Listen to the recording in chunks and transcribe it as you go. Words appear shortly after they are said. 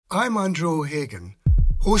I'm Andrew O'Hagan,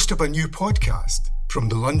 host of a new podcast from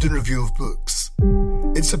the London Review of Books.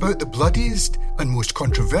 It's about the bloodiest and most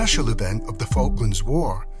controversial event of the Falklands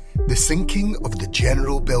War, the sinking of the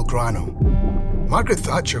General Belgrano. Margaret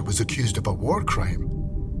Thatcher was accused of a war crime.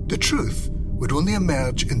 The truth would only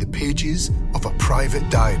emerge in the pages of a private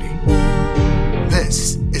diary.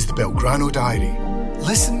 This is the Belgrano Diary.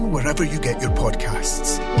 Listen wherever you get your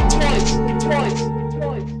podcasts. Twice.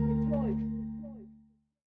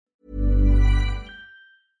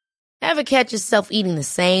 Ever catch yourself eating the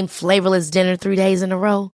same flavorless dinner 3 days in a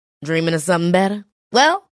row? Dreaming of something better?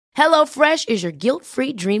 Well, HelloFresh is your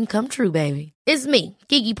guilt-free dream come true, baby. It's me,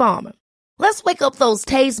 Keke Palmer. Let's wake up those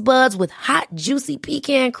taste buds with hot, juicy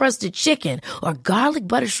pecan-crusted chicken or garlic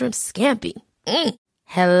butter shrimp scampi.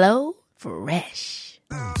 Hello Fresh.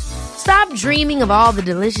 Stop dreaming of all the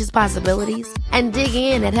delicious possibilities and dig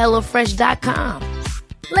in at HelloFresh.com.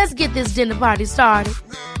 Let's get this dinner party started.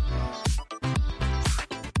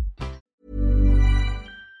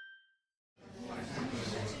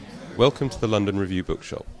 Welcome to the London Review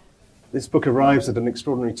Bookshop. This book arrives at an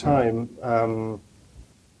extraordinary time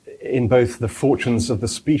in both the fortunes of the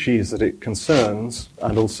species that it concerns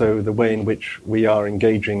and also the way in which we are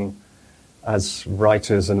engaging as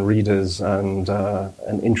writers and readers and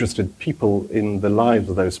interested people in the lives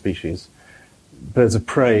of those species. Birds of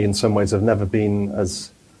Prey, in some ways, have never been as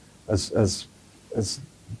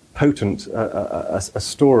potent a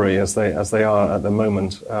story as they are at the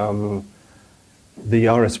moment. The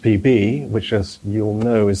RSPB, which, as you'll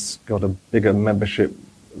know, has got a bigger membership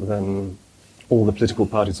than all the political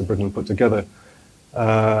parties of Britain put together,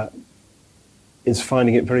 is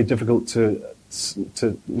finding it very difficult to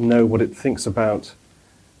know what it thinks about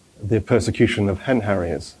the persecution of hen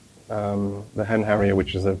harriers. The hen harrier,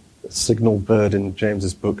 which is a signal bird in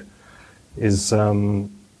James's book, is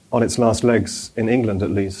on its last legs, in England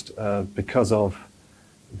at least, because of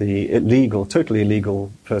the totally illegal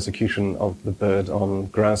persecution of the bird on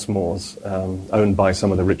grouse moors owned by some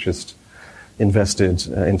of the richest, invested,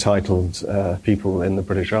 entitled people in the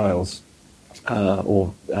British Isles.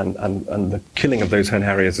 And the killing of those hen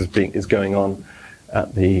harriers is going on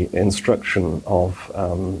at the instruction of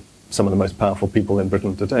some of the most powerful people in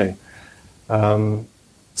Britain today.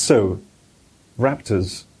 So,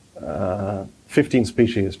 raptors, 15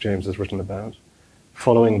 species James has written about,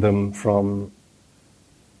 following them from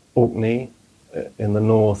Orkney in the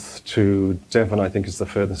north to Devon, I think is the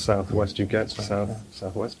furthest southwest you get,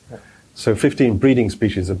 southwest. So 15 breeding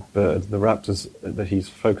species of bird. The raptors that he's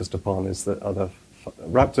focused upon is the other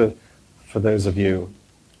raptor, for those of you,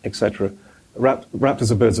 etc.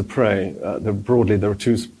 Raptors are birds of prey. Broadly, there are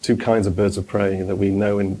two kinds of birds of prey that we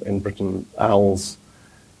know in Britain: owls,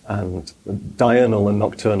 and diurnal and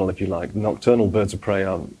nocturnal, if you like. Nocturnal birds of prey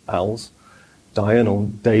are owls. Diurnal,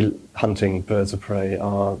 day-hunting birds of prey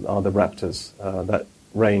are the raptors. That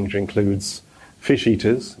range includes fish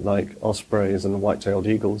eaters, like ospreys and white-tailed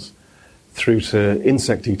eagles, through to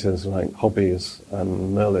insect eaters, like hobbies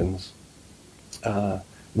and merlins,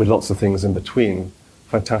 with lots of things in between.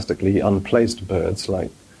 Fantastically unplaced birds,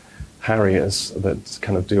 like harriers, that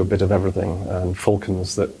kind of do a bit of everything, and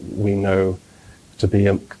falcons that we know to be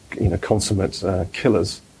consummate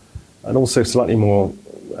killers, and also slightly more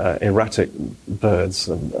erratic birds,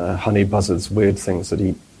 honey buzzards, weird things that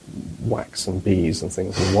eat wax and bees and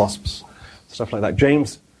things, and wasps, stuff like that.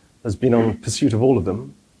 James has been on pursuit of all of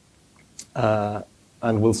them,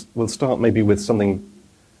 and we'll start maybe with something,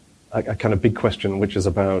 a kind of big question, which is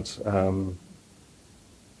about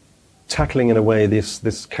tackling in a way this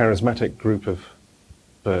charismatic group of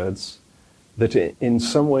birds that in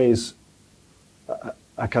some ways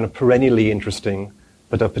are kind of perennially interesting,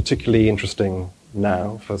 but are particularly interesting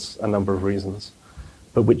now for a number of reasons,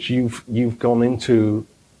 but which you've gone into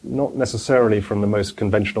not necessarily from the most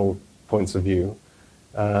conventional points of view.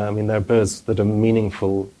 I mean, they're birds that are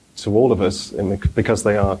meaningful to all of us because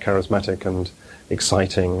they are charismatic and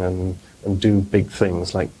exciting and do big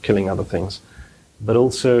things like killing other things, but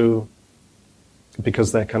also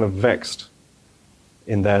because they're kind of vexed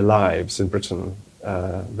in their lives in Britain.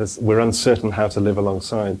 We're uncertain how to live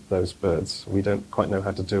alongside those birds. We don't quite know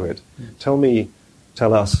how to do it.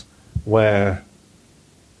 Tell us where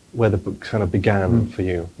the book kind of began for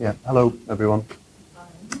you. Yeah. Hello, everyone.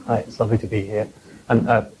 Hi, it's lovely to be here. And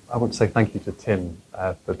I want to say thank you to Tim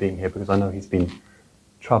for being here, because I know he's been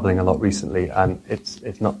travelling a lot recently, and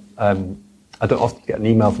it's not. I don't often get an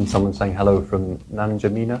email from someone saying hello from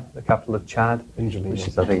N'Djamena, the capital of Chad, which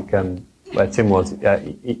is, I think, where Tim was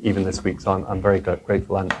even this week. So I'm very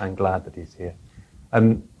grateful and glad that he's here.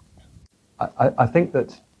 I think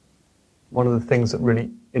that one of the things that really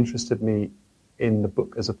interested me in the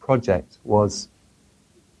book as a project was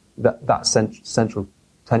that central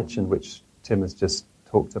tension which Tim has just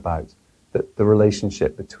talked about, that the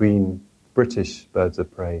relationship between British birds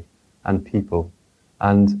of prey and people.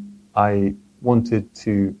 And I wanted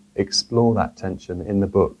to explore that tension in the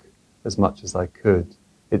book as much as I could.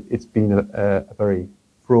 It's been a very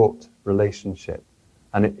fraught relationship,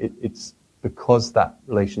 and it's because that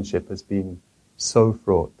relationship has been so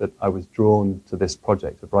fraught that I was drawn to this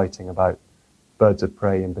project of writing about birds of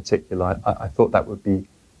prey in particular. I thought that would be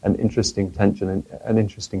an interesting tension and an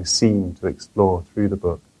interesting scene to explore through the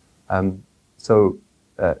book.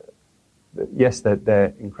 Yes,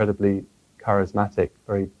 they're incredibly charismatic,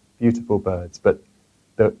 very beautiful birds, but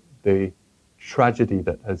the tragedy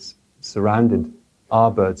that has surrounded our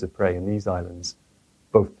birds of prey in these islands,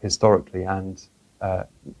 both historically and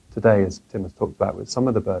today, as Tim has talked about with some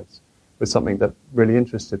of the birds, was something that really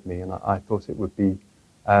interested me, and I thought it would be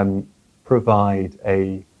provide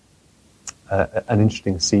an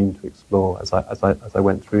interesting scene to explore as I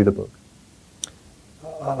went through the book.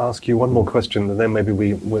 I'll ask you one more question, and then maybe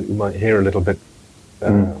we might hear a little bit,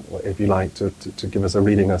 if you like, to give us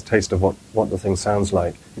a taste of what the thing sounds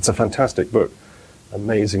like. It's a fantastic book,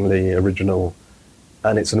 amazingly original,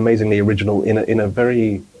 and it's an amazingly original in a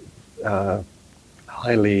very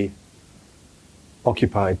highly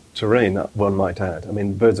occupied terrain, one might add. I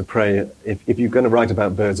mean, birds of prey, if you're going to write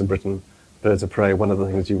about birds of Britain, birds of prey, one of the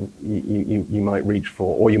things you might reach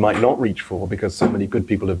for, or you might not reach for, because so many good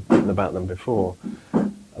people have written about them before,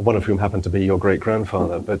 one of whom happened to be your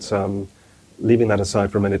great-grandfather. But leaving that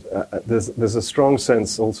aside for a minute, there's a strong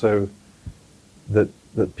sense also that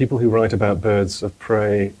people who write about birds of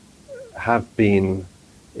prey have been,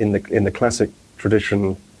 in the classic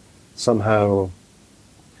tradition, somehow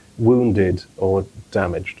wounded or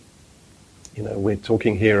damaged. You know, we're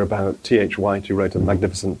talking here about T.H. White, who wrote a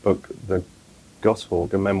magnificent book, The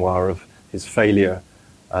Goshawk, a memoir of his failure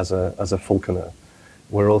as a falconer.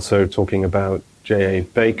 We're also talking about J.A.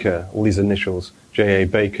 Baker, all these initials, J.A.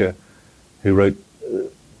 Baker, who wrote,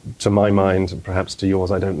 to my mind, and perhaps to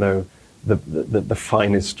yours, I don't know, the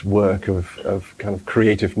finest work of kind of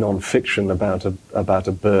creative non-fiction about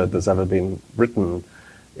a bird that's ever been written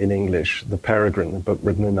in English. The Peregrine, a book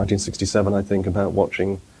written in 1967, I think, about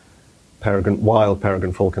watching wild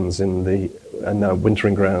peregrine falcons in the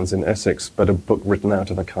wintering grounds in Essex, but a book written out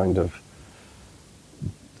of a kind of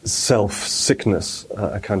self-sickness,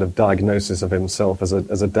 a kind of diagnosis of himself as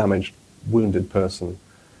a damaged, wounded person,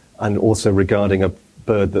 and also regarding a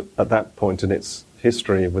bird that at that point in its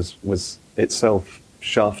history was itself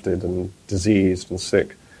shafted and diseased and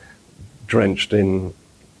sick, drenched in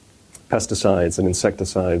pesticides and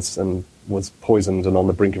insecticides, and was poisoned and on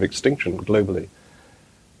the brink of extinction globally.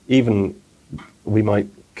 Even, we might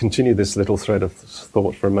continue this little thread of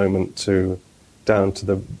thought for a moment down to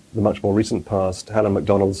the much more recent past, Helen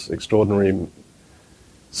Macdonald's extraordinary,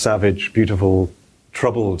 savage, beautiful,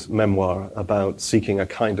 troubled memoir about seeking a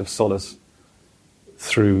kind of solace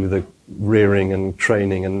through the rearing and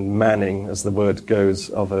training and manning, as the word goes,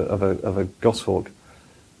 of a goshawk,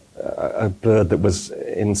 a bird that was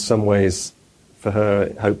in some ways, for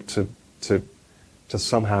her, hoped to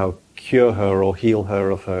somehow cure her or heal her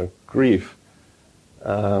of her grief.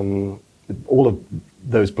 All of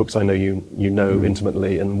those books I know you know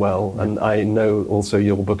intimately and well, and I know also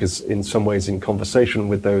your book is in some ways in conversation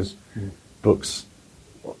with those books,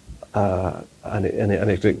 and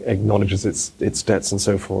it acknowledges its debts and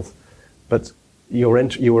so forth. But you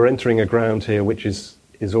are entering a ground here which is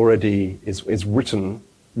already written,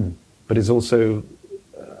 but is also.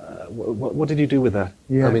 What did you do with that?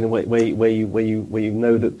 Yeah. I mean, where you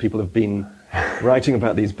know that people have been writing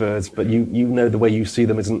about these birds, but you know the way you see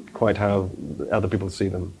them isn't quite how other people see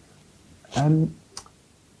them.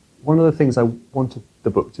 One of the things I wanted the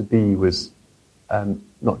book to be was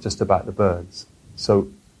not just about the birds. So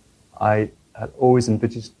I had always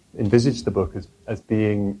envisaged the book as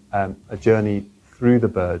being a journey through the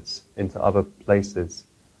birds into other places,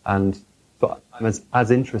 and so I'm as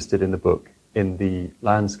interested in the book in the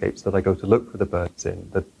landscapes that I go to look for the birds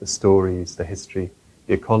in, the stories, the history,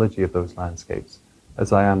 the ecology of those landscapes,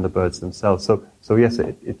 as I am the birds themselves. So yes,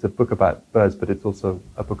 it's a book about birds, but it's also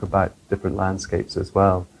a book about different landscapes as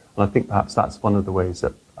well. And I think perhaps that's one of the ways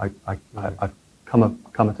that I've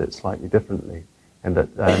come at it slightly differently, in that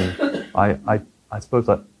I suppose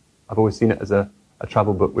I've always seen it as a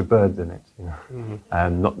travel book with birds in it, you know,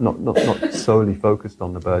 and not solely focused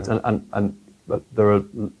on the birds. But there are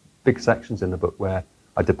big sections in the book where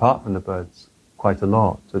I depart from the birds quite a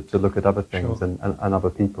lot to look at other things. Sure. and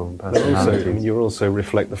other people and personalities. You also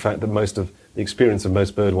reflect the fact that most of the experience of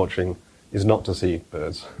most bird watching is not to see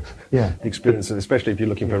birds. Yeah. The experience, especially if you're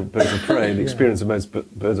looking for birds of prey, the experience of most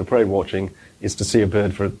birds of prey watching is to see a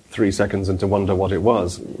bird for 3 seconds and to wonder what it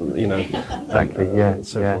was. Exactly.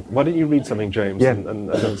 Yeah. Why don't you read something, James, Yeah.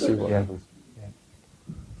 and see what happens?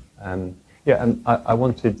 And I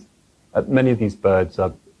wanted. Many of these birds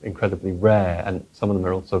are incredibly rare, and some of them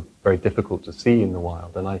are also very difficult to see in the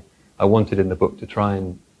wild. And I wanted in the book to try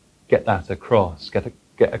and get that across, get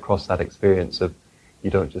across that experience of you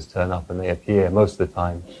don't just turn up and they appear. Most of the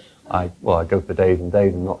time, I go for days and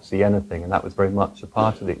days and not see anything, and that was very much a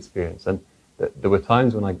part of the experience. And there were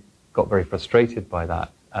times when I got very frustrated by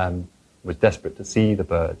that, was desperate to see the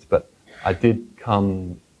birds, but I did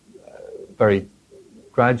come very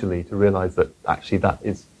gradually to realize that actually that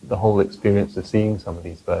is the whole experience of seeing some of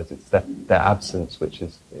these birds. It's their absence, which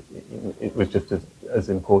is, it was just as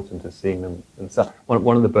important as seeing them. And so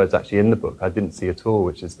one of the birds actually in the book I didn't see at all,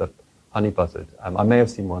 which is the honey buzzard. I may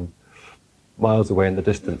have seen one miles away in the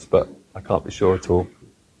distance, but I can't be sure at all.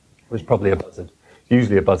 It was probably a buzzard. It's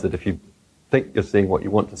usually a buzzard. If you think you're seeing what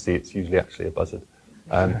you want to see, it's usually actually a buzzard.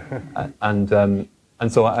 And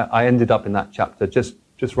so I ended up in that chapter just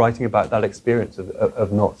writing about that experience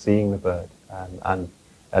of not seeing the bird, and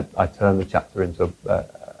I turned the chapter into a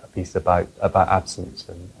piece about absence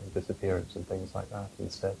and disappearance and things like that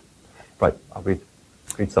instead. Right, I'll read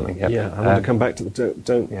something here. Yeah, I want to come back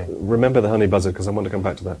to remember the honey buzzard, because I want to come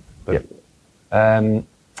back to that. But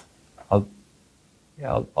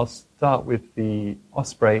I'll start with the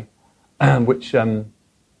osprey, which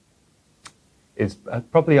is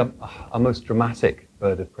probably a most dramatic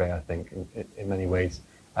bird of prey, I think, in many ways.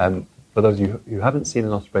 For those of you who haven't seen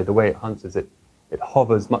an osprey, the way it hunts is it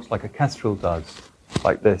hovers much like a kestrel does,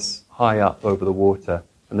 like this, high up over the water,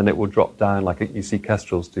 and then it will drop down like you see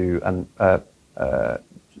kestrels do, and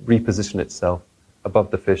reposition itself above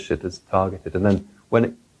the fish it has targeted. And then when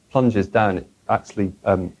it plunges down, it actually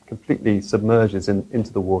completely submerges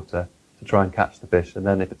into the water to try and catch the fish. And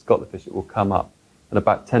then if it's got the fish, it will come up, and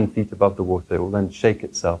about 10 feet above the water, it will then shake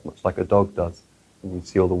itself, much like a dog does, and you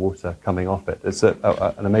see all the water coming off it. It's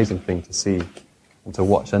an amazing thing to see and to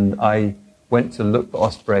watch. And I went to look for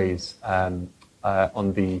ospreys on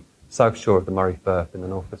the south shore of the Moray Firth in the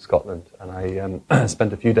north of Scotland, and I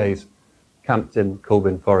spent a few days camped in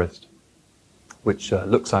Culbin Forest, which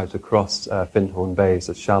looks out across Findhorn Bay. It's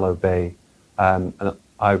a shallow bay, and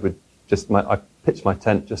I pitched my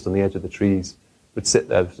tent just on the edge of the trees, would sit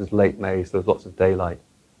there. This was late May, so there was lots of daylight,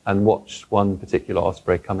 and watch one particular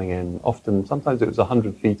osprey coming in. Sometimes it was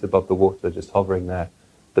 100 feet above the water, just hovering there,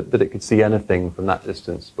 that it could see anything from that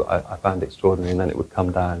distance, but I found it extraordinary. And then it would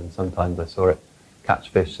come down, and sometimes I saw it catch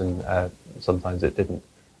fish, and sometimes it didn't.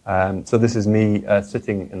 So this is me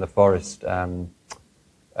sitting in the forest,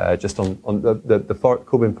 just on the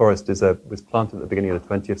Culbin Forest was planted at the beginning of the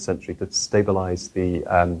 20th century to stabilise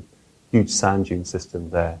the huge sand dune system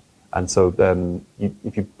there. And so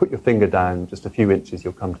if you put your finger down just a few inches,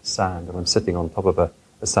 you'll come to sand. And I'm sitting on top of a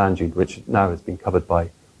sand dune, which now has been covered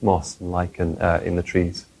by moss and lichen in the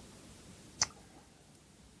trees.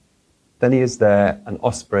 Then he is there, an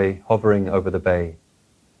osprey hovering over the bay.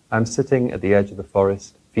 I'm sitting at the edge of the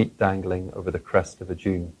forest, feet dangling over the crest of a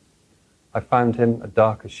dune. I found him a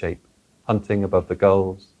darker shape, hunting above the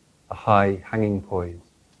gulls, a high hanging poise,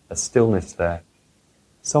 a stillness there,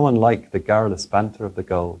 so unlike the garrulous banter of the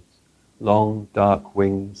gulls, long dark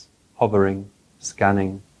wings, hovering,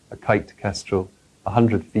 scanning, a kite kestrel,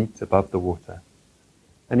 100 feet above the water.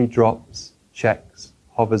 Then he drops, checks,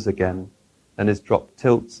 hovers again, then his drop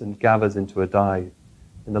tilts and gathers into a dive.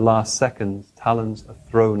 In the last seconds, talons are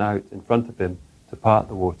thrown out in front of him to part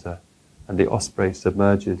the water, and the osprey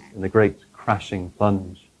submerges in a great crashing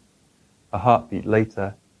plunge. A heartbeat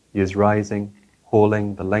later, he is rising,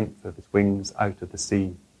 hauling the length of his wings out of the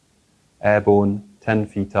sea. Airborne, 10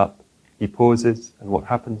 feet up, he pauses, and what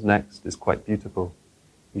happens next is quite beautiful.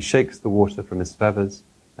 He shakes the water from his feathers,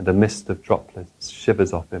 and a mist of droplets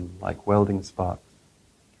shivers off him like welding sparks.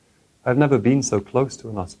 I have never been so close to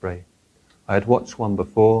an osprey. I had watched one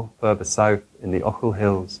before, further south in the Ochil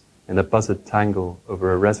Hills, in a buzzard tangle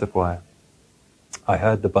over a reservoir. I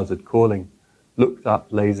heard the buzzard calling, looked up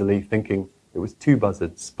lazily, thinking it was 2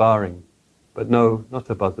 buzzards sparring. But no, not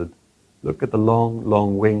a buzzard. Look at the long,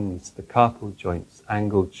 long wings, the carpal joints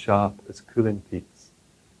angled sharp as Coolin peaks.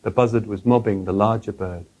 The buzzard was mobbing the larger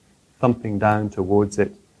bird, thumping down towards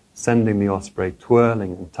it, sending the osprey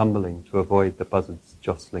twirling and tumbling to avoid the buzzard's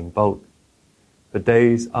jostling bulk. For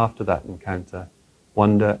days after that encounter,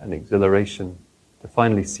 wonder and exhilaration, to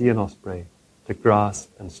finally see an osprey, to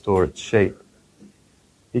grasp and store its shape.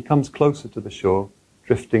 He comes closer to the shore,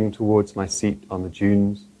 drifting towards my seat on the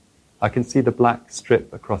dunes. I can see the black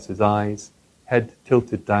strip across his eyes, head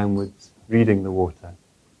tilted downwards, reading the water.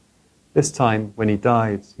 This time, when he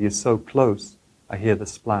dives, he is so close, I hear the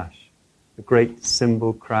splash, the great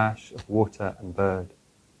cymbal crash of water and bird.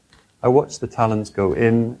 I watch the talons go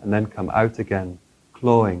in and then come out again,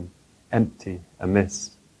 clawing, empty, a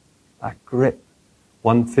mist. That grip,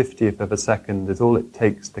 1/50th of a second, is all it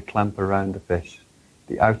takes to clamp around a fish.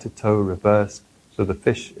 The outer toe reversed, so the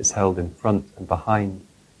fish is held in front and behind,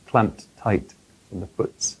 clamped tight in the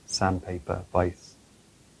foot's sandpaper vice.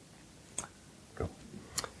 Go.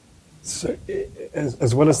 So,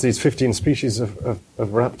 as well as these 15 species of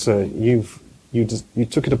raptor, you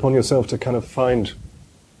took it upon yourself to kind of find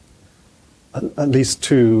at least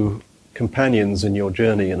two companions in your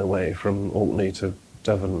journey, in a way, from Orkney to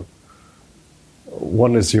Devon.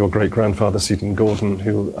 One is your great-grandfather, Seton Gordon,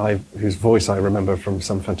 whose voice I remember from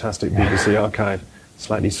some fantastic BBC archive,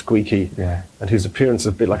 slightly squeaky, and whose appearance is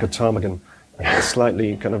a bit like a ptarmigan,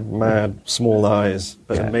 slightly kind of mad, small eyes,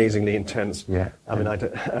 but amazingly intense. Yeah. I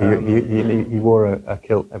mean, he wore a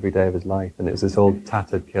kilt every day of his life, and it was this old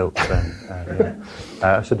tattered kilt.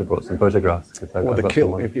 I should have brought some photographs. Well, the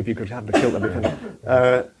kilt, if you could have the kilt, that'd be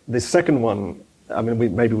funny. The second one, I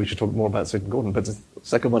mean, maybe we should talk more about Seton Gordon, but the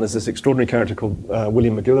second one is this extraordinary character called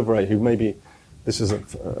William McGillivray, who maybe, this is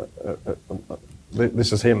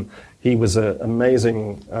him. He was an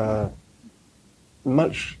amazing,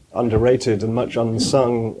 much underrated and much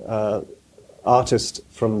unsung artist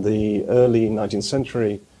from the early 19th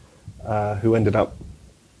century who ended up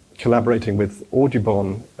collaborating with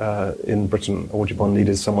Audubon in Britain. Audubon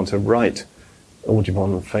needed someone to write.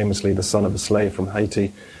 Audubon, famously the son of a slave from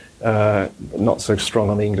Haiti, not so strong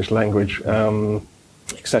on the English language,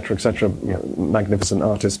 etc., etc. Magnificent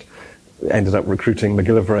artist. Ended up recruiting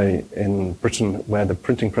McGillivray in Britain, where the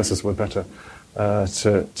printing presses were better,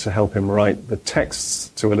 to help him write the texts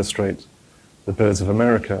to illustrate the birds of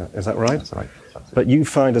America. Is that right? That's right. But you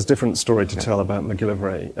find a different story to tell about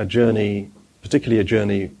McGillivray, a journey, particularly a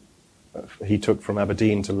journey he took from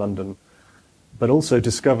Aberdeen to London, but also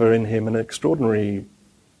discover in him an extraordinary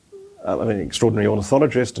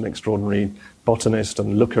ornithologist, an extraordinary botanist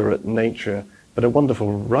and looker at nature, but a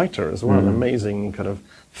wonderful writer as well, an amazing kind of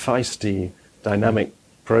feisty, dynamic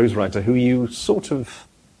prose writer who you sort of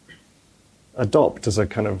adopt as a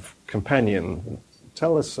kind of companion.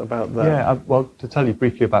 Tell us about that. Yeah, well, to tell you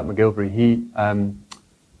briefly about McGillivray, he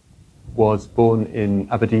was born in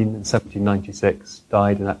Aberdeen in 1796,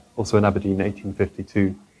 died also in Aberdeen in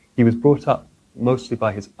 1852. He was brought up mostly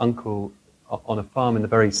by his uncle on a farm in the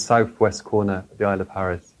very southwest corner of the Isle of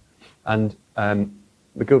Harris. And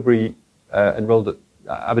McGillivray enrolled at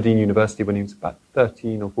Aberdeen University when he was about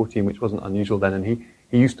 13 or 14, which wasn't unusual then, and he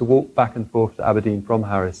used to walk back and forth to Aberdeen from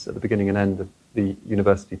Harris at the beginning and end of the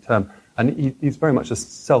university term. And he's very much a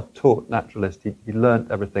self-taught naturalist. He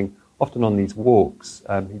learnt everything, often on these walks.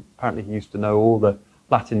 Apparently he used to know all the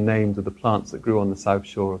Latin names of the plants that grew on the south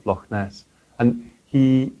shore of Loch Ness. And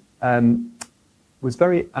he was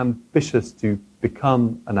very ambitious to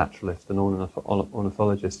become a naturalist, an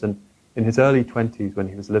ornithologist. And in his early 20s, when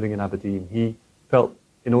he was living in Aberdeen, he felt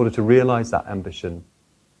in order to realize that ambition,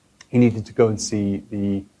 he needed to go and see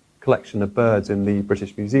the collection of birds in the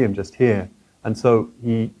British Museum just here. And so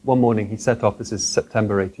one morning he set off, this is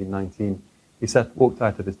September 1819, he walked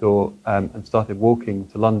out of his door and started walking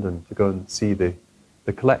to London to go and see the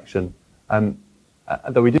collection.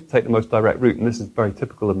 Though he did take the most direct route, and this is very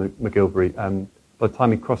typical of McGillivray, by the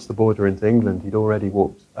time he crossed the border into England, he'd already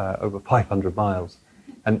walked over 500 miles.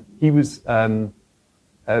 And he was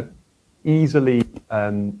easily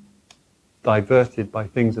diverted by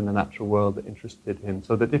things in the natural world that interested him,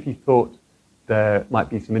 so that if he thought there might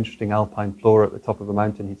be some interesting alpine flora at the top of a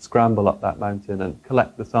mountain, he'd scramble up that mountain and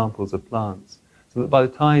collect the samples of plants. So that by the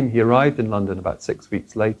time he arrived in London about 6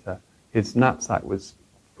 weeks later, his knapsack was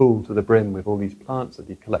full to the brim with all these plants that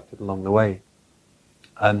he collected along the way.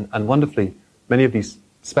 And wonderfully, many of these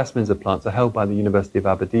specimens of plants are held by the University of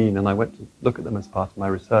Aberdeen, and I went to look at them as part of my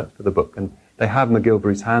research for the book, and they have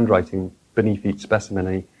McGillivray's handwriting beneath each specimen,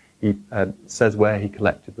 and he says where he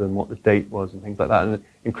collected them, what the date was, and things like that. And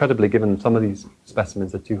incredibly, given some of these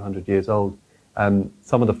specimens are 200 years old,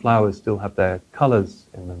 some of the flowers still have their colours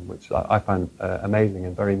in them, which I found amazing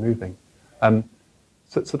and very moving.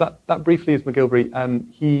 So that briefly is McGillivray.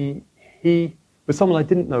 He was someone I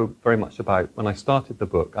didn't know very much about when I started the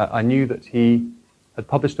book. I knew that he had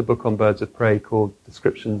published a book on birds of prey called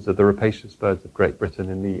Descriptions of the Rapacious Birds of Great Britain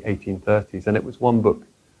in the 1830s, and it was one book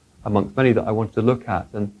amongst many that I wanted to look at.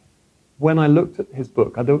 And when I looked at his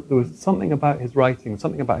book, there was something about his writing,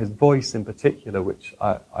 something about his voice in particular, which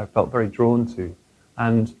I felt very drawn to.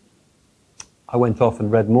 And I went off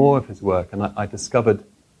and read more of his work, and I discovered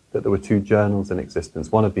that there were 2 journals in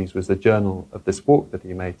existence. One of these was the journal of this walk that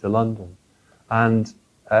he made to London. And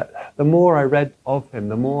the more I read of him,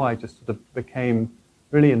 the more I just sort of became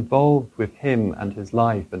really involved with him and his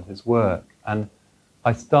life and his work. And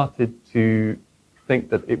I started to think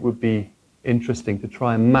that it would be interesting to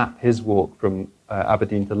try and map his walk from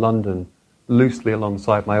Aberdeen to London loosely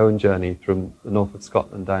alongside my own journey from the north of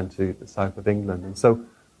Scotland down to the south of England. And so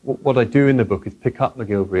what I do in the book is pick up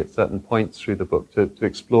MacGillivray at certain points through the book to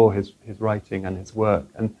explore his writing and his work.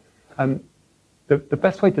 And the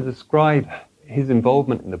best way to describe his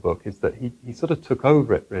involvement in the book is that he sort of took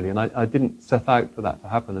over it, really, and I didn't set out for that to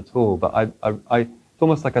happen at all, but it's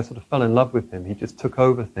almost like I sort of fell in love with him. He just took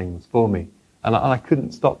over things for me, and I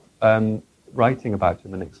couldn't stop writing about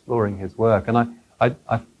him and exploring his work, and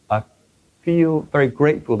I feel very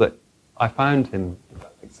grateful that I found him, if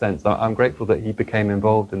that makes sense. I'm grateful that he became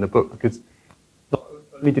involved in the book, because not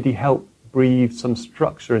only did he help breathe some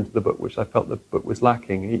structure into the book, which I felt the book was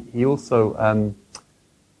lacking, he also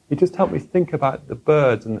he just helped me think about the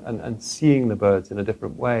birds and seeing the birds in a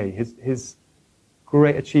different way. His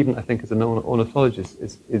great achievement, I think, as an ornithologist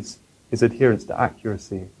is his adherence to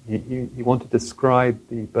accuracy. He wanted to describe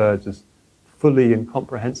the birds as fully and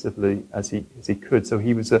comprehensively as he could. So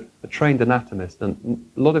he was a trained anatomist, and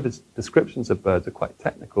a lot of his descriptions of birds are quite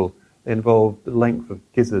technical. They involve the length of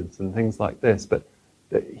gizzards and things like this. But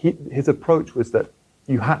his approach was that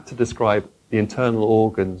you had to describe the internal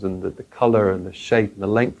organs and the colour and the shape and the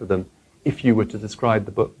length of them if you were to describe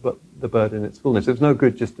the bird in its fullness. It was no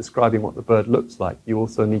good just describing what the bird looks like. You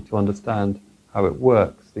also need to understand how it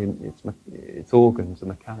works, its organs, the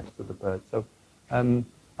mechanics of the bird. So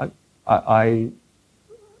I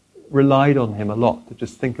relied on him a lot to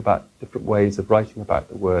just think about different ways of writing about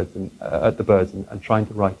the birds and trying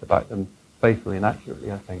to write about them faithfully and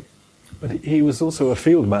accurately, I think. But he was also a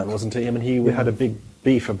field man, wasn't he? I mean, he had a big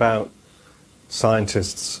beef about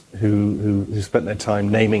scientists who spent their time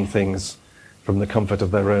naming things from the comfort of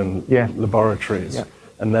their own laboratories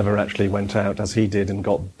and never actually went out, as he did, and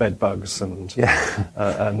got bed bugs and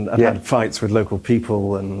had fights with local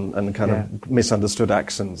people and kind of misunderstood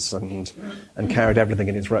accents and carried everything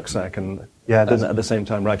in his rucksack and at the same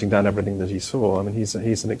time writing down everything that he saw. I mean,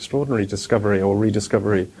 he's an extraordinary discovery or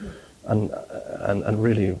rediscovery and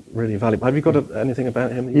really, really valuable. Have you got anything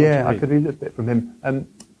about him? Yeah, I could read a bit from him.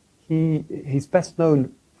 He's best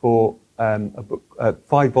known for a book,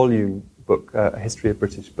 5-volume book, A History of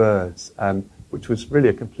British Birds, which was really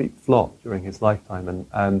a complete flop during his lifetime,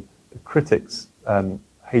 and the critics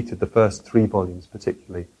hated the first 3 volumes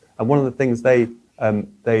particularly. And one of the things they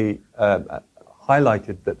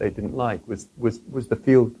highlighted that they didn't like was the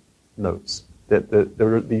field notes. There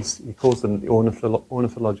were these, he calls them the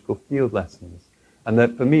ornithological field lessons, and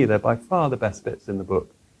that for me they're by far the best bits in the book.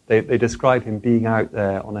 They describe him being out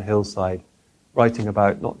there on a hillside, writing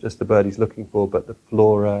about not just the bird he's looking for, but the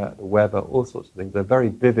flora, the weather, all sorts of things. They're very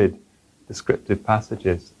vivid, descriptive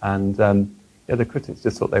passages, and the critics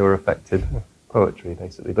just thought they were affected poetry,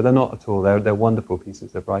 basically. But they're not at all. They're wonderful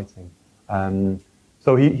pieces of writing.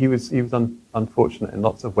 So he was unfortunate in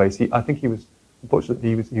lots of ways. I think he was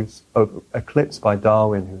eclipsed by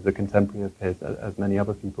Darwin, who was a contemporary of his, as many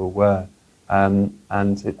other people were. I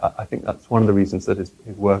think that's one of the reasons that his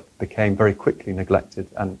work became very quickly neglected,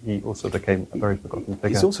 and he also became a very forgotten figure.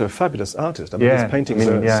 He's also a fabulous artist. I mean, his paintings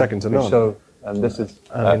are second to none. So, this is...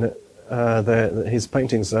 his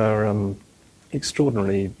paintings are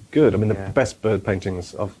extraordinarily good. I mean, the best bird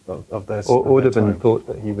paintings of their Audubon thought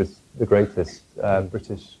that he was the greatest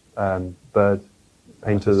British bird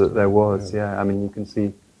painter that there was. Yeah, I mean, you can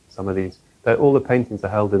see some of these. All the paintings are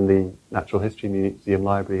held in the Natural History Museum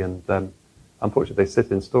Library, and unfortunately they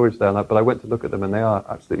sit in storage there. But I went to look at them, and they are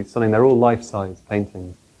absolutely stunning. They're all life-size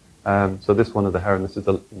paintings. So this one of the heron, this is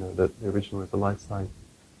the original is a life-size.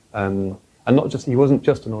 And he wasn't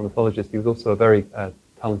just an ornithologist, he was also a very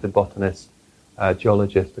talented botanist,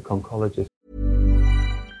 geologist, a conchologist.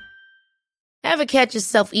 Ever catch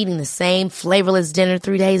yourself eating the same flavorless dinner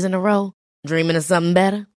 3 days in a row? Dreaming of something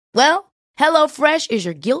better? Well, HelloFresh is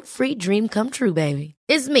your guilt-free dream come true, baby.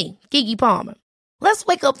 It's me, Keke Palmer. Let's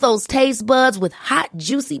wake up those taste buds with hot,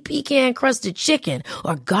 juicy pecan-crusted chicken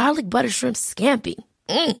or garlic butter shrimp scampi.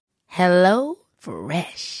 Hello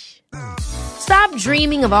Fresh. Stop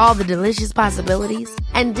dreaming of all the delicious possibilities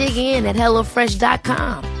and dig in at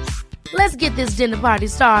HelloFresh.com. Let's get this dinner party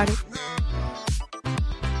started.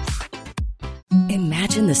 Imagine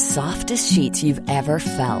Imagine the softest sheets you've ever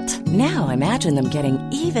felt. Now imagine them getting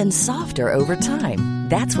even softer over time.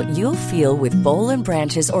 That's what you'll feel with Boll &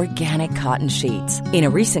 Branch's organic cotton sheets. In a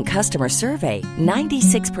recent customer survey,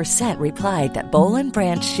 96% replied that Boll &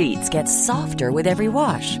 Branch sheets get softer with every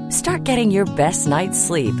wash. Start getting your best night's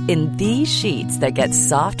sleep in these sheets that get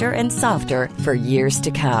softer and softer for years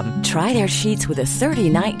to come. Try their sheets with a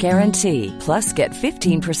 30-night guarantee. Plus, get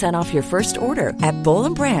 15% off your first order at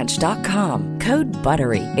bollandbranch.com. Code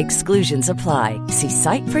BUTTERY. Exclusions apply. See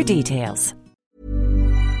site for details.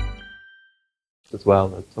 As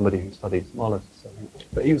well as somebody who studies mollusks.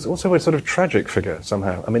 But he was also a sort of tragic figure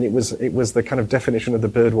somehow. I mean, it was the kind of definition of the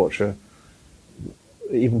birdwatcher,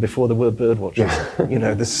 even before the word birdwatcher. You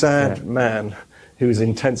know, the sad man who is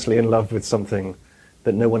intensely in love with something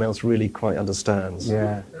that no one else really quite understands.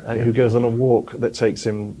 Who goes on a walk that takes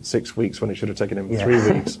him 6 weeks when it should have taken him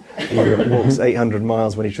 3 weeks. Who walks 800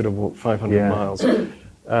 miles when he should have walked 500 miles.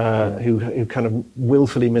 Who kind of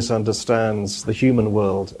willfully misunderstands the human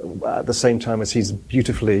world at the same time as he's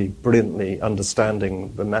beautifully, brilliantly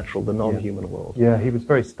understanding the natural, the non-human world. Yeah, he was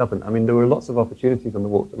very stubborn. I mean, there were lots of opportunities on the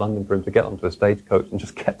walk to London for him to get onto a stagecoach and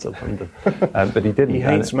just get to London, but he didn't. He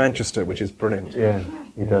hates Manchester, which is brilliant. Yeah,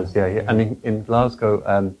 he does. Yeah, and in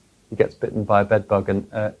Glasgow, he gets bitten by a bedbug, and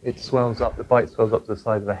it swells up. The bite swells up to the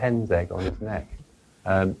size of a hen's egg on his neck.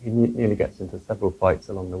 He nearly gets into several fights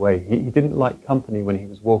along the way. He didn't like company when he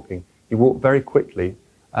was walking. He walked very quickly,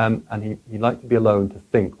 and he liked to be alone to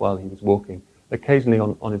think while he was walking. Occasionally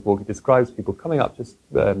on his walk, he describes people coming up just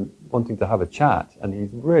wanting to have a chat, and he's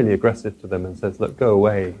really aggressive to them and says, "Look, go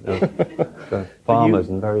away." You know, the farmers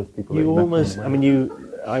and various people. You almost, I mean,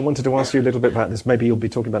 I wanted to ask you a little bit about this. Maybe you'll be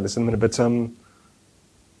talking about this in a minute, but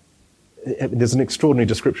there's an extraordinary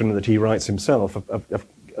description that he writes himself of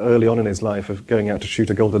early on in his life of going out to shoot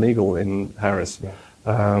a golden eagle in Harris,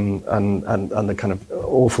 and the kind of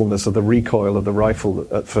awfulness of the recoil of the rifle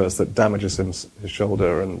at first that damages his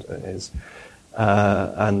shoulder and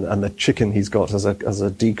the chicken he's got as a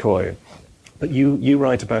decoy. But you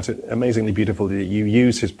write about it amazingly beautifully. You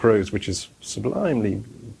use his prose, which is sublimely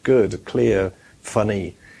good, clear,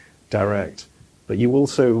 funny, direct. But you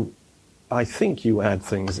also, I think you add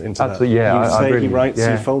things into that. Yeah, you say really, he writes,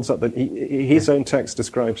 he folds up that his own text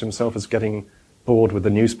describes himself as getting bored with the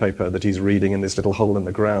newspaper that he's reading in this little hole in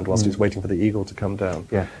the ground whilst he's waiting for the eagle to come down.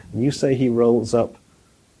 Yeah. And you say he rolls up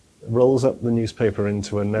the newspaper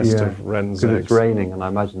into a nest of wren's eggs. It's raining, and I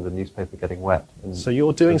imagine the newspaper getting wet. So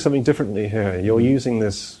you're doing something differently here. You're using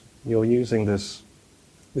this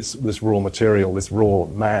raw material, this raw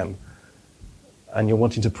man, and you're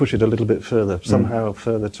wanting to push it a little bit further, somehow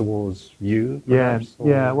further towards you. Perhaps,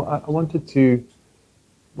 Well, I wanted to.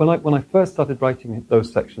 When I first started writing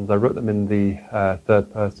those sections, I wrote them in the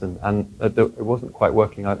third person, and it wasn't quite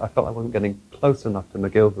working. I felt I wasn't getting close enough to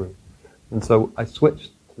MacGillivray, and so I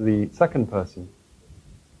switched to the second person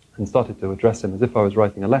and started to address him as if I was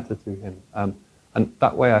writing a letter to him. And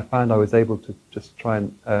that way, I found I was able to just try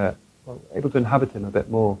and able to inhabit him a bit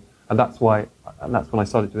more. And that's when I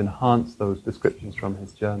started to enhance those descriptions from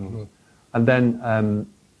his journals. And then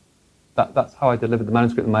that's how I delivered the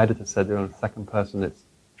manuscript. And my editor said, in the second person, it's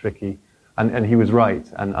tricky. And he was right.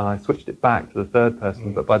 And I switched it back to the third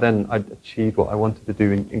person. But by then, I'd achieved what I wanted to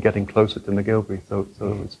do in getting closer to MacGillivray. So it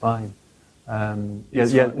was fine.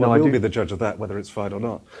 We'll be the judge of that, whether it's fine or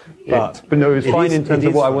not. But no, it was fine in terms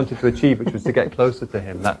of what I wanted to achieve, which was to get closer to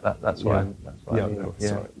him. That's what I mean.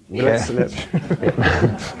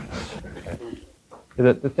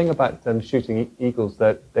 The thing about shooting eagles,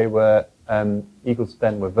 that they were eagles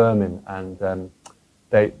then were vermin, and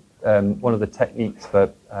one of the techniques for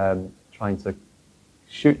trying to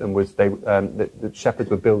shoot them was the shepherds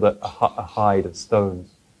would build a hide of stones,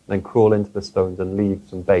 then crawl into the stones and leave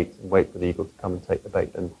some bait and wait for the eagle to come and take the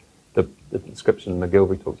bait. And the description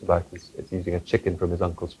MacGillivray talks about is it's using a chicken from his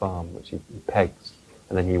uncle's farm, which he pegs,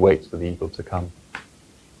 and then he waits for the eagle to come.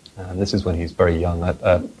 And this is when he's very young,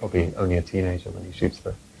 probably only a teenager when he shoots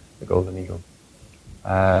the golden eagle.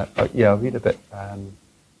 But yeah, I'll read a bit. If I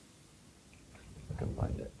can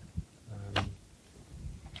find it.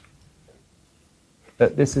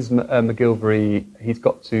 This is MacGillivray. He's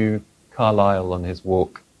got to Carlisle on his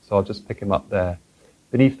walk, so I'll just pick him up there.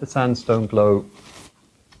 Beneath the sandstone glow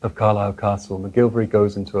of Carlisle Castle, MacGillivray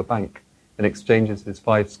goes into a bank and exchanges his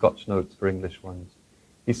 5 Scotch notes for English ones.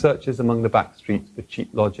 He searches among the back streets for cheap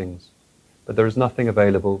lodgings, but there is nothing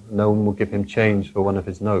available. No one will give him change for one of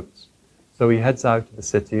his notes. So he heads out of the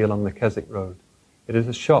city along the Keswick Road. It is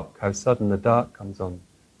a shock how sudden the dark comes on.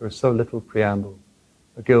 There is so little preamble.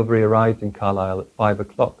 MacGillivray arrived in Carlisle at 5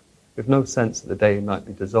 o'clock, with no sense that the day might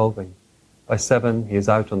be dissolving. By 7, he is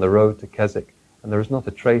out on the road to Keswick, and there is not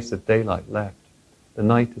a trace of daylight left. The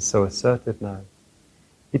night is so assertive now.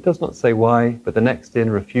 He does not say why, but the next inn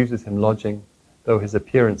refuses him lodging, though his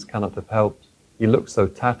appearance cannot have helped. He looks so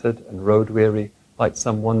tattered and road-weary, like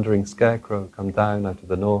some wandering scarecrow come down out of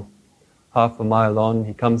the north. Half a mile on,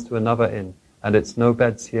 he comes to another inn, and it's no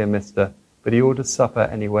beds here, mister, but he orders supper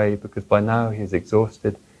anyway, because by now he is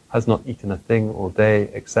exhausted, has not eaten a thing all day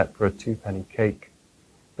except for a 2-penny cake.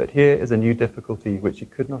 But here is a new difficulty which he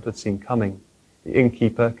could not have seen coming. The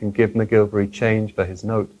innkeeper can give MacGillivray change for his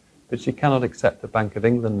note, but she cannot accept a Bank of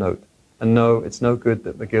England note. And no, it's no good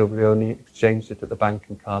that MacGillivray only exchanged it at the bank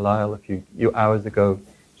in Carlisle a few hours ago.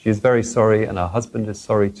 She is very sorry, and her husband is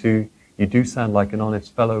sorry too. You do sound like an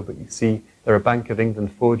honest fellow, but you see, there are Bank of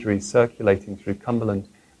England forgeries circulating through Cumberland,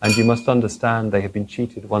 and you must understand they have been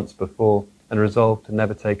cheated once before and resolved to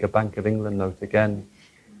never take a Bank of England note again.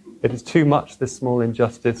 It is too much, this small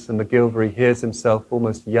injustice, and MacGillivray hears himself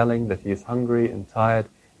almost yelling that he is hungry and tired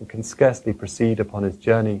and can scarcely proceed upon his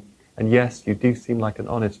journey. And yes, you do seem like an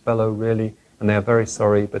honest fellow, really, and they are very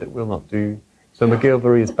sorry, but it will not do. So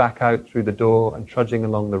MacGillivray is back out through the door and trudging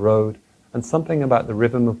along the road, and something about the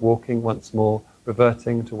rhythm of walking once more,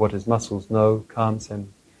 reverting to what his muscles know, calms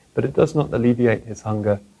him. But it does not alleviate his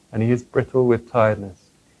hunger, and he is brittle with tiredness.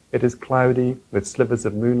 It is cloudy, with slivers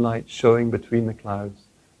of moonlight showing between the clouds.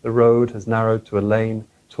 The road has narrowed to a lane,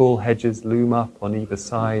 tall hedges loom up on either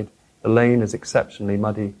side. The lane is exceptionally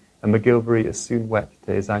muddy, and MacGillivray is soon wet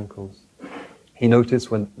to his ankles. He notices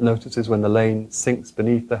when the lane sinks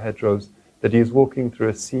beneath the hedgerows that he is walking through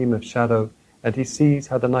a seam of shadow, and he sees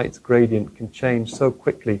how the night's gradient can change so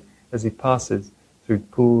quickly as he passes through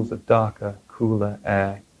pools of darker, cooler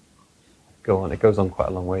air. Go on, it goes on quite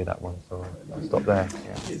a long way, that one, so I'll stop there.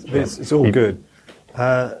 Yeah. It's all good.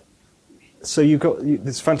 So you've got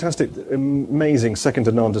this fantastic, amazing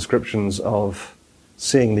second-to-none descriptions of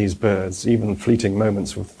seeing these birds, even fleeting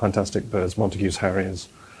moments with fantastic birds, Montagu's harriers,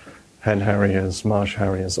 hen harriers, marsh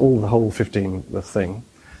harriers, all the whole 15, the thing.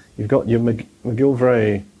 You've got your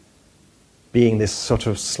MacGillivray being this sort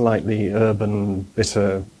of slightly urban,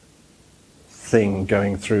 bitter thing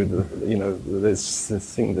going through this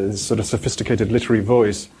thing, this sort of sophisticated literary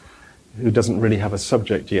voice who doesn't really have a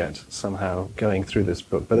subject yet, somehow going through this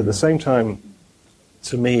book. But at the same time,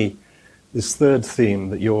 to me, this third theme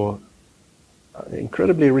that you're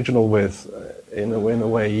incredibly original with, in a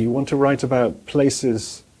way, you want to write about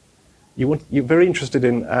places. You're very interested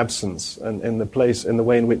in absence and in the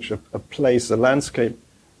way in which a place, a landscape,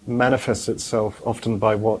 manifests itself often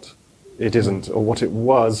by what it isn't, or what it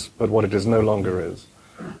was, but what it is no longer is.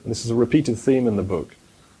 And this is a repeated theme in the book.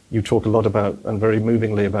 You talk a lot about, and very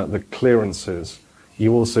movingly, about the clearances.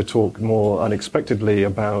 You also talk more unexpectedly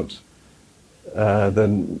about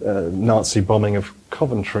the Nazi bombing of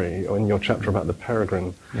Coventry, or in your chapter about the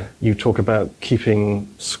Peregrine. Yeah. You talk about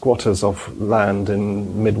keeping squatters off land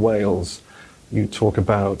in mid-Wales. You talk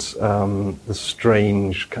about the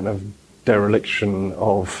strange kind of dereliction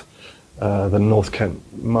of the North Kent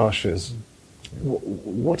marshes.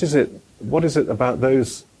 What is it about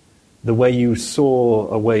those, the way you saw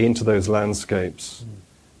a way into those landscapes,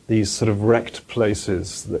 these sort of wrecked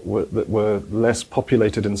places that were less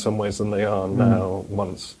populated in some ways than they are now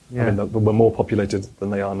once? Yeah. I mean, that were more populated than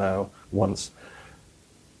they are now once.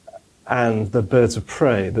 And the birds of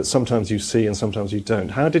prey that sometimes you see and sometimes you don't.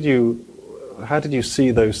 How did you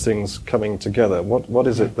see those things coming together? What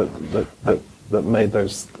is it that made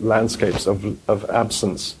those landscapes of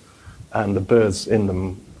absence and the birds in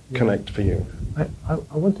them connect for you?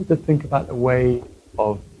 I wanted to think about a way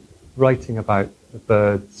of writing about the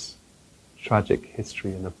birds' tragic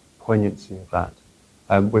history and the poignancy of that,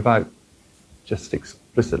 without just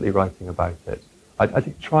explicitly writing about it. I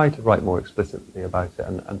did try to write more explicitly about it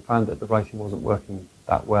and found that the writing wasn't working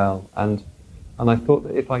that well. And I thought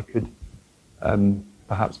that if I could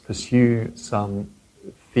perhaps pursue some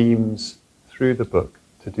themes through the book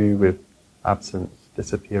to do with absence,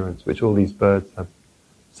 disappearance, which all these birds have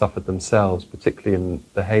suffered themselves, particularly in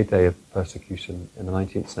the heyday of persecution in the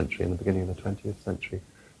 19th century and the beginning of the 20th century.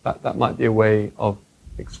 That might be a way of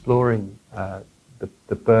exploring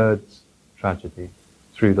the birds' tragedy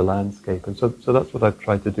through the landscape, and so that's what I've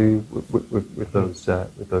tried to do with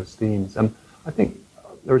those themes. I think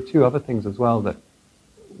there are two other things as well. That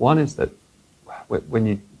one is that when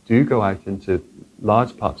you do go out into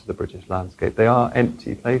large parts of the British landscape, they are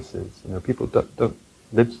empty places. People don't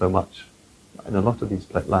live so much in a lot of these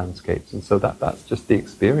landscapes, and so that's just the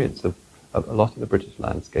experience of a lot of the British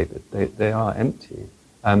landscape. They are empty.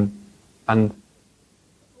 And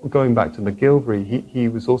going back to MacGillivray, he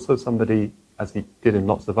was also somebody, as he did in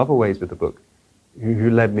lots of other ways with the book,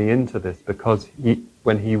 who led me into this, because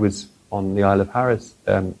when he was on the Isle of Harris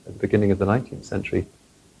at the beginning of the 19th century.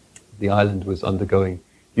 The island was undergoing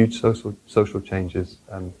huge social changes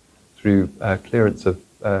through clearance of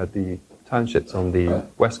the townships on the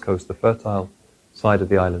west coast, the fertile side of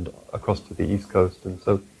the island, across to the east coast. And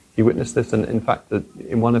so he witnessed this, and in fact,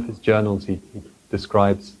 in one of his journals, he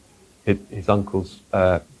describes his uncles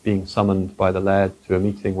being summoned by the laird to a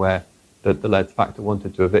meeting where the laird's factor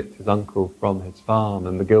wanted to evict his uncle from his farm,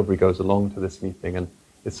 and MacGillivray goes along to this meeting and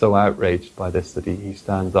is so outraged by this that he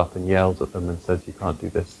stands up and yells at them and says, "You can't do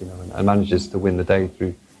this," and manages to win the day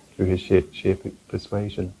through his sheer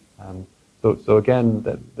persuasion. So again,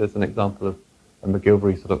 there's an example of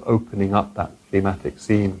MacGillivray sort of opening up that thematic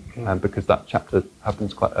scene, because that chapter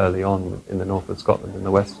happens quite early on in the north of Scotland, in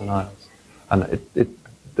the Western Isles, and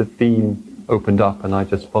the theme opened up, and I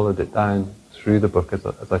just followed it down through the book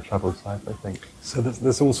as I travelled south, I think. So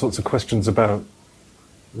there's all sorts of questions about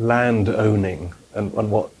land owning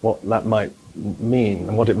and what that might mean,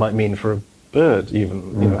 and what it might mean for a bird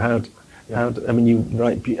even. You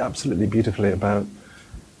write absolutely beautifully about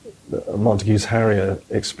Montagu's harrier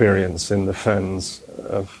experience in the fens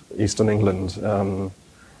of eastern England,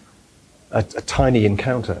 a tiny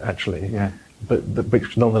encounter actually, but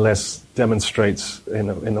which nonetheless demonstrates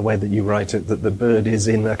in the way that you write it that the bird is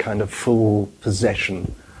in a kind of full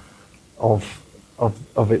possession of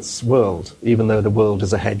its world, even though the world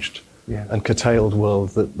is a hedged and curtailed world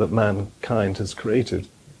that mankind has created.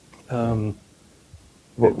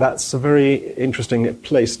 That's a very interesting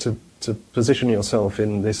place to position yourself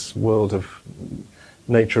in this world of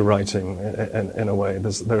nature writing, in a way.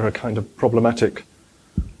 There are kind of problematic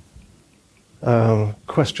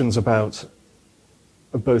questions about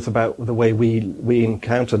the way we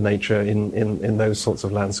encounter nature in those sorts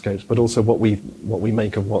of landscapes, but also what we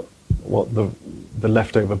make of what the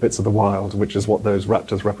leftover bits of the wild, which is what those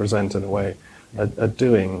raptors represent in a way, are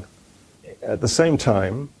doing. At the same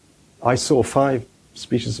time, I saw 5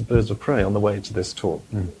 species of birds of prey on the way to this talk.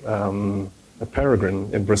 A peregrine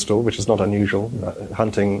in Bristol, which is not unusual,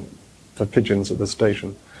 hunting for pigeons at the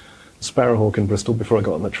station. A sparrowhawk in Bristol before I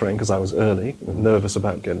got on the train because I was early, nervous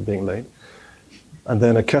about being late. And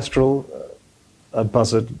then a kestrel, a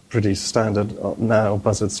buzzard, pretty standard, now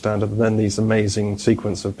buzzard standard, and then these amazing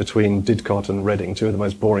sequence of between Didcot and Reading, 2 of the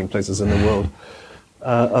most boring places in the world,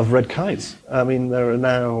 of red kites. I mean, there are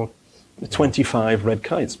now 25 red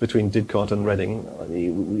kites between Didcot and Reading,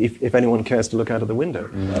 if anyone cares to look out of the window.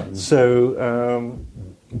 So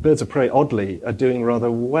birds of prey, oddly, are doing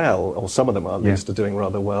rather well, or some of them at least are doing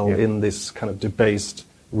rather well in this kind of debased,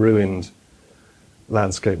 ruined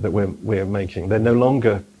landscape that we're making. They're no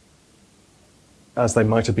longer, as they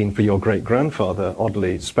might have been for your great-grandfather,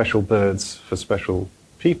 oddly, special birds for special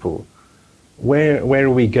people. Where are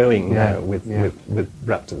we going now with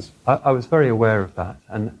raptors? I was very aware of that,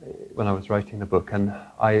 and when I was writing the book, and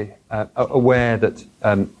I aware that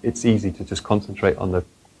it's easy to just concentrate on the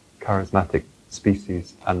charismatic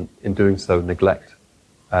species, and in doing so neglect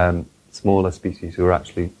smaller species who are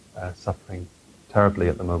actually suffering terribly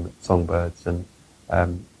at the moment, songbirds and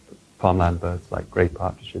farmland birds like grey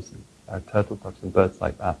partridges and turtle doves and birds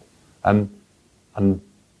like that. And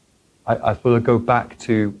I sort of go back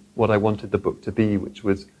to what I wanted the book to be, which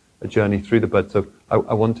was a journey through the birds. So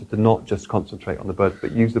I wanted to not just concentrate on the birds,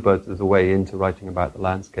 but use the birds as a way into writing about the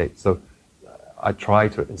landscape. So I try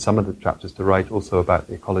to, in some of the chapters, to write also about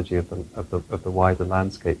the ecology of the wider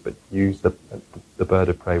landscape, but use the bird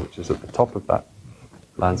of prey, which is at the top of that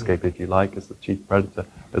landscape, if you like, as the chief predator,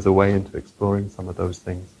 as a way into exploring some of those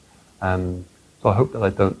things. So I hope that I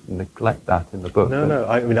don't neglect that in the book. No.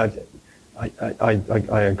 I mean,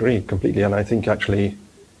 I agree completely, and I think actually,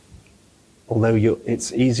 although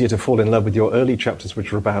it's easier to fall in love with your early chapters,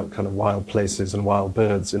 which are about kind of wild places and wild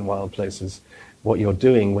birds in wild places, what you're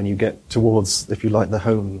doing when you get towards, if you like, the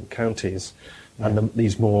home counties and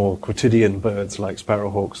these more quotidian birds like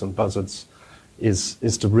sparrowhawks and buzzards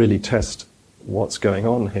is to really test what's going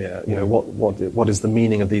on here. You know, what is the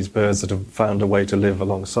meaning of these birds that have found a way to live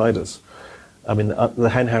alongside us? I mean, the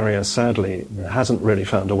hen harrier, sadly, hasn't really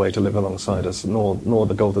found a way to live alongside us, nor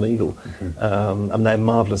the golden eagle, and they're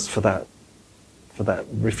marvellous for that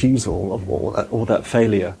refusal of or that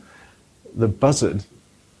failure. The buzzard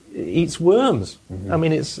eats worms. I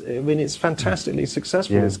mean, it's fantastically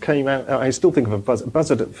successful. It came out. I still think of a buzzard.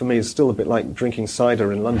 Buzzard for me is still a bit like drinking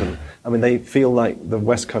cider in London. I mean, they feel like the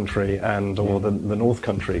West Country or the North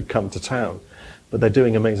Country come to town. But they're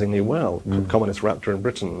doing amazingly well. Commonest raptor in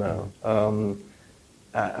Britain now.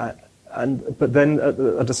 But then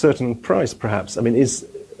at a certain price, perhaps. I mean, this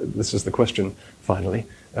is the question? Finally,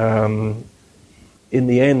 in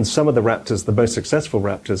the end, some of the raptors, the most successful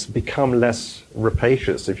raptors, become less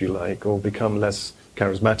rapacious, if you like, or become less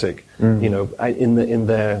charismatic,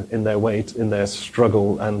 in their weight, in their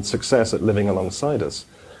struggle and success at living alongside us.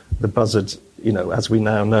 The buzzard, as we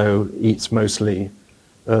now know, eats mostly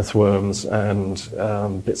earthworms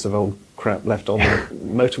and bits of old crap left on the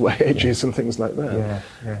motorway edges and things like that.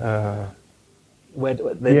 Where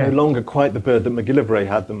they're no longer quite the bird that MacGillivray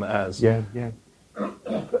had them as.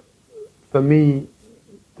 For me,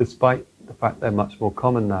 despite the fact they're much more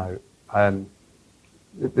common now,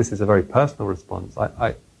 this is a very personal response.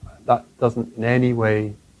 That doesn't in any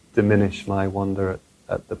way diminish my wonder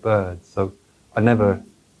at the birds. So I never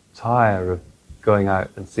tire of going out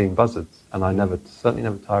and seeing buzzards, and I certainly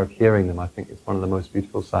never tire of hearing them. I think it's one of the most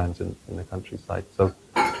beautiful sounds in the countryside. So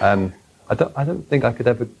I don't think I could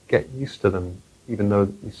ever get used to them, even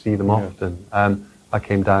though you see them often. I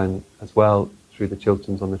came down as well through the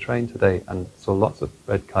Chilterns on the train today and saw lots of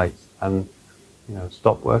red kites, and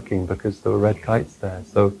stopped working because there were red kites there.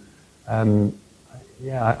 So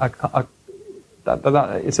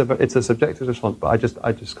it's a subjective response, but I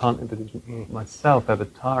just can't envisage myself ever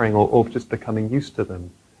tiring or just becoming used to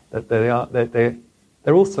them. That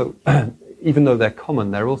they're also, even though they're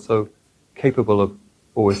common, they're also capable of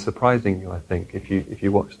always surprising you, I think, if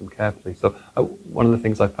you watch them carefully. So one of the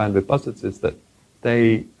things I found with buzzards is that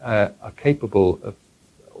they are capable of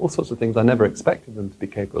all sorts of things I never expected them to be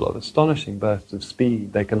capable of. Astonishing bursts of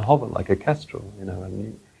speed. They can hover like a kestrel,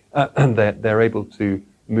 and they're able to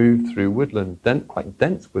move through woodland, quite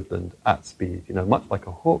dense woodland at speed, much like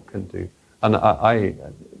a hawk can do. And I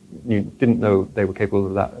didn't know they were capable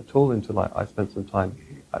of that at all until I spent some time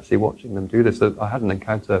actually watching them do this. So I had an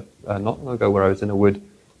encounter not long ago where I was in a wood,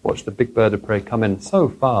 watched a big bird of prey come in so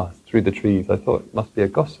fast through the trees. I thought it must be a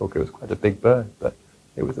goshawk. It was quite a big bird, but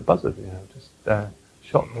it was a buzzard, just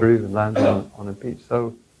shot through and landed on a beach.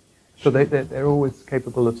 So they're always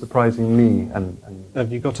capable of surprising me. And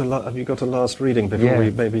have you got a last reading before we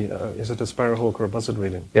maybe? Is it a sparrowhawk or a buzzard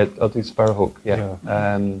reading? Yeah, I'll do sparrowhawk. Yeah.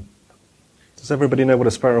 Does everybody know what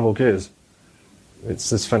a sparrowhawk is? It's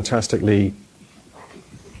this fantastically.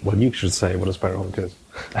 Well, you should say what a sparrowhawk is.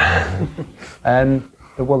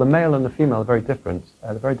 Well, the male and the female are very different.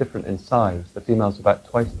 They're very different in size. The female's about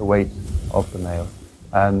twice the weight of the male,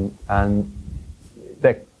 and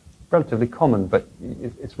they're relatively common, but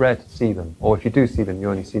it's rare to see them. Or if you do see them, you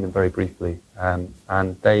only see them very briefly.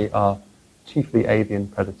 And they are chiefly avian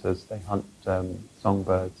predators. They hunt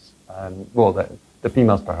songbirds. The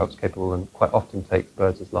female sparrowhawk's capable and quite often takes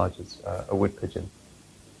birds as large as a wood pigeon.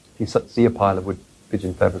 If you see a pile of wood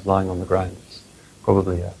pigeon feathers lying on the ground, it's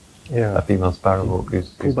probably a female sparrowhawk who's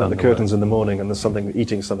pull back the curtains in the morning and there's something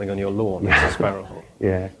eating something on your lawn. It's a sparrowhawk.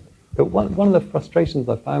 Yeah. But one of the frustrations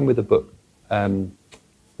I found with the book,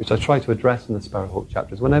 which I try to address in the sparrowhawk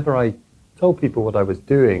chapters, whenever I told people what I was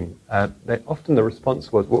doing, often the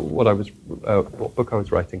response was what book I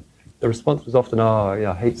was writing. The response was often,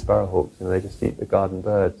 I hate sparrowhawks. They just eat the garden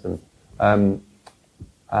birds. And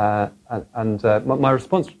my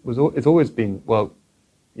response has always been, well,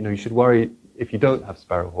 you should worry if you don't have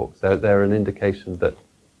sparrowhawks. They're an indication that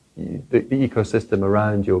the ecosystem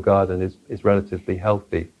around your garden is relatively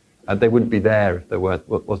healthy. And they wouldn't be there if there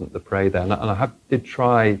wasn't the prey there. And I did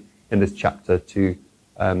try in this chapter to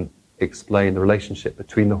explain the relationship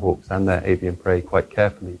between the hawks and their avian prey quite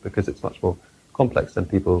carefully, because it's much more complex than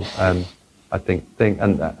people, I think.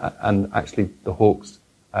 And actually, the hawks,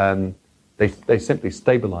 they simply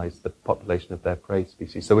stabilize the population of their prey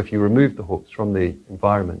species. So if you remove the hawks from the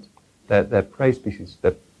environment, their prey species,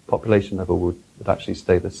 their population level would actually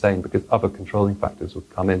stay the same, because other controlling factors would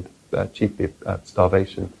come in. Chiefly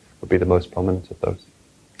starvation would be the most prominent of those.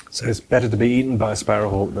 So it's better to be eaten by a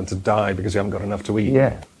sparrowhawk than to die because you haven't got enough to eat.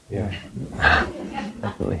 Yeah.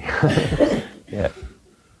 Definitely. Yeah.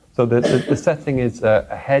 So the setting is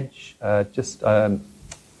a hedge just on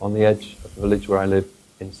the edge of the village where I live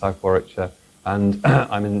in South Warwickshire, and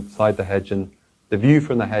I'm inside the hedge, and the view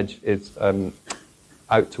from the hedge is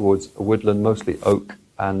out towards a woodland, mostly oak,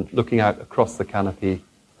 and looking out across the canopy,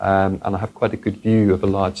 and I have quite a good view of a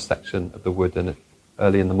large section of the wood, and it's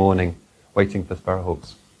early in the morning, waiting for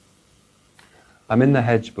sparrowhawks. I'm in the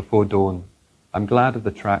hedge before dawn. I'm glad of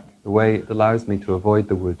the track, the way it allows me to avoid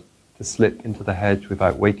the wood, to slip into the hedge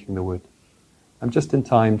without waking the wood. I'm just in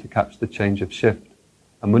time to catch the change of shift,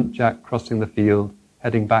 a muntjac crossing the field,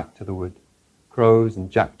 heading back to the wood. Crows and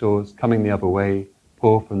jackdaws coming the other way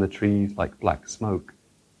pour from the trees like black smoke.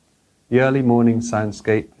 The early morning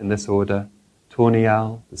soundscape in this order: tawny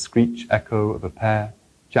owl, the screech echo of a pair,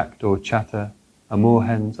 jackdaw chatter, a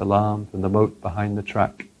moorhen's alarm from the moat behind the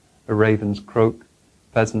track, a raven's croak,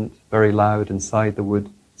 Pheasant, very loud inside the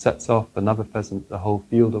wood, sets off another pheasant the whole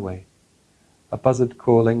field away. A buzzard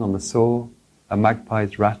calling on the saw, a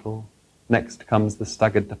magpie's rattle. Next comes the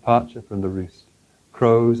staggered departure from the roost.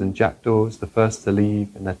 Crows and jackdaws the first to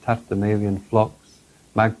leave in their taftmalian flocks,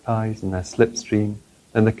 magpies in their slipstream,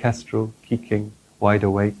 then the kestrel, keeking, wide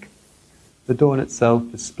awake. The dawn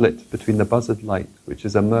itself is split between the buzzard light, which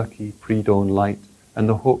is a murky pre-dawn light, and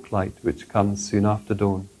the hawk light, which comes soon after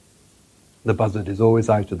dawn. The buzzard is always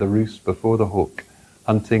out of the roost before the hawk,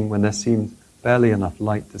 hunting when there seems barely enough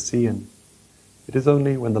light to see in. It is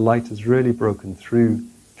only when the light has really broken through,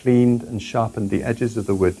 cleaned and sharpened the edges of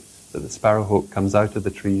the wood, that the sparrowhawk comes out of the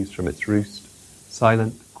trees from its roost,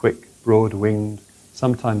 silent, quick, broad-winged,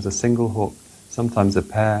 sometimes a single hawk, sometimes a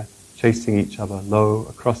pair, chasing each other low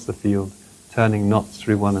across the field, turning knots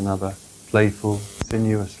through one another, playful,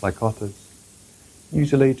 sinuous like otters.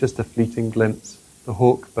 Usually just a fleeting glimpse, the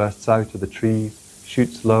hawk bursts out of the trees,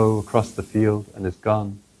 shoots low across the field and is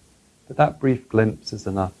gone. But that brief glimpse is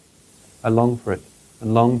enough. I long for it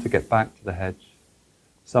and long to get back to the hedge.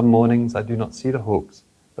 Some mornings I do not see the hawks,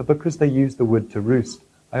 but because they use the wood to roost,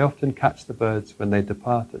 I often catch the birds when they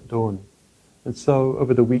depart at dawn. And so,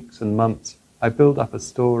 over the weeks and months, I build up a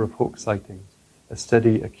store of hawk sightings, a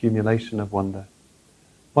steady accumulation of wonder.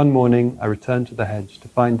 One morning I return to the hedge to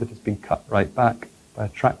find it has been cut right back by a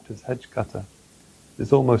tractor's hedge cutter. It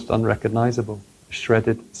is almost unrecognizable, a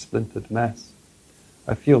shredded, splintered mess.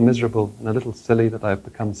 I feel miserable and a little silly that I have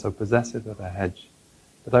become so possessive of a hedge,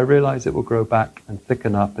 but I realize it will grow back and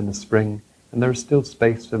thicken up in the spring, and there is still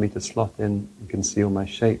space for me to slot in and conceal my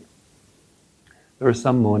shape. There are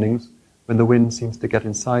some mornings when the wind seems to get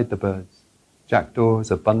inside the birds.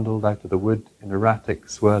 Jackdaws are bundled out of the wood in erratic,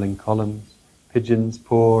 swirling columns. Pigeons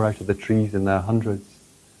pour out of the trees in their hundreds.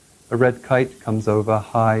 A red kite comes over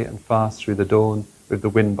high and fast through the dawn with the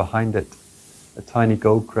wind behind it. A tiny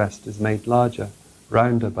goldcrest is made larger,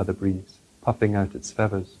 rounder by the breeze, puffing out its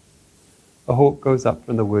feathers. A hawk goes up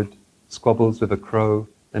from the wood, squabbles with a crow,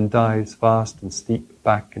 then dives fast and steep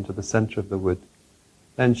back into the center of the wood.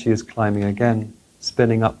 Then she is climbing again,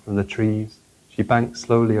 spinning up from the trees. She banks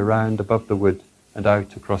slowly around above the wood and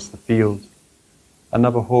out across the field.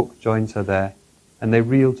 Another hawk joins her there, and they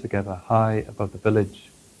reel together high above the village.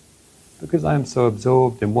 Because I am so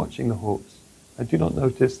absorbed in watching the hawks, I do not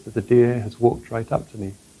notice that the deer has walked right up to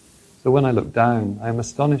me. So when I look down, I am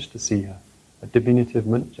astonished to see her, a diminutive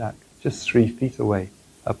muntjac just 3 feet away,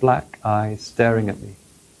 her black eyes staring at me.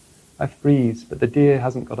 I freeze, but the deer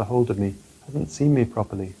hasn't got a hold of me, hasn't seen me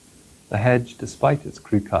properly. The hedge, despite its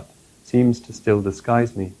crew cut, seems to still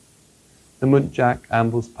disguise me. The muntjac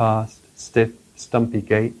ambles past, stiff, stumpy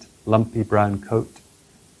gait, lumpy brown coat.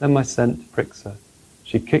 Then my scent pricks her.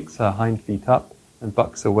 She kicks her hind feet up and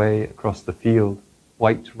bucks away across the field,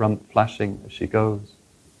 white rump flashing as she goes.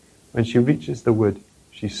 When she reaches the wood,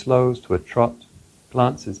 she slows to a trot,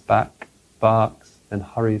 glances back, barks, then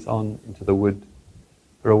hurries on into the wood.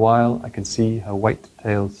 For a while I can see her white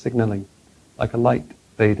tail signaling, like a light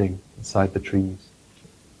fading inside the trees.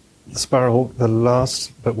 The sparrowhawk, the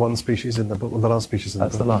last but one species in the book, well, the last species in the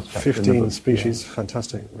book. That's the last chapter 15 in the book, species, yeah.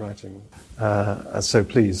 Fantastic writing. So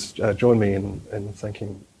please join me in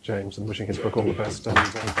thanking James and wishing his book all the best. And,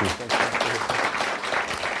 thank you.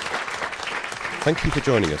 Thank you for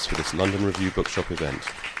joining us for this London Review Bookshop event.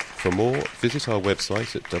 For more, visit our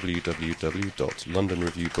website at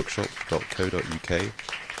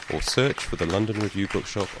www.londonreviewbookshop.co.uk or search for the London Review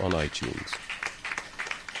Bookshop on iTunes.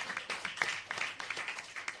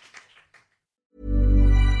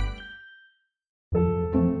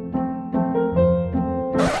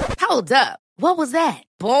 Hold up. What was that?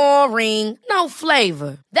 Boring. No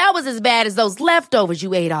flavor. That was as bad as those leftovers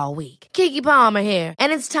you ate all week. Keke Palmer here,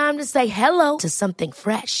 and it's time to say hello to something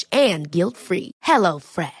fresh and guilt-free. Hello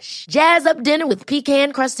Fresh. Jazz up dinner with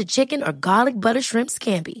pecan-crusted chicken or garlic butter shrimp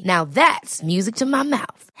scampi. Now that's music to my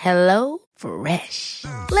mouth. Hello Fresh.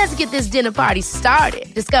 Let's get this dinner party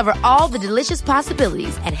started. Discover all the delicious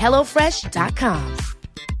possibilities at HelloFresh.com.